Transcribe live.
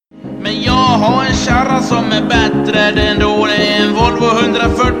Men jag har en kärra som är bättre ändå. Det är en Volvo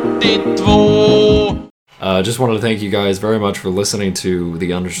 142. Just wanted to thank you guys very much for listening to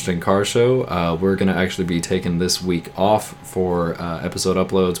the Understing Car Show. We're going to actually be taking this week off for episode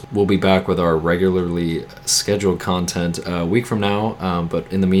uploads. We'll be back with our regularly scheduled content a week from now. But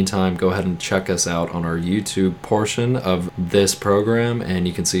in the meantime, go ahead and check us out on our YouTube portion of this program, and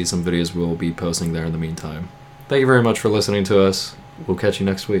you can see some videos we'll be posting there in the meantime. Thank you very much for listening to us. We'll catch you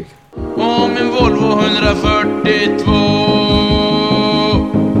next week. Om en Volvo 142.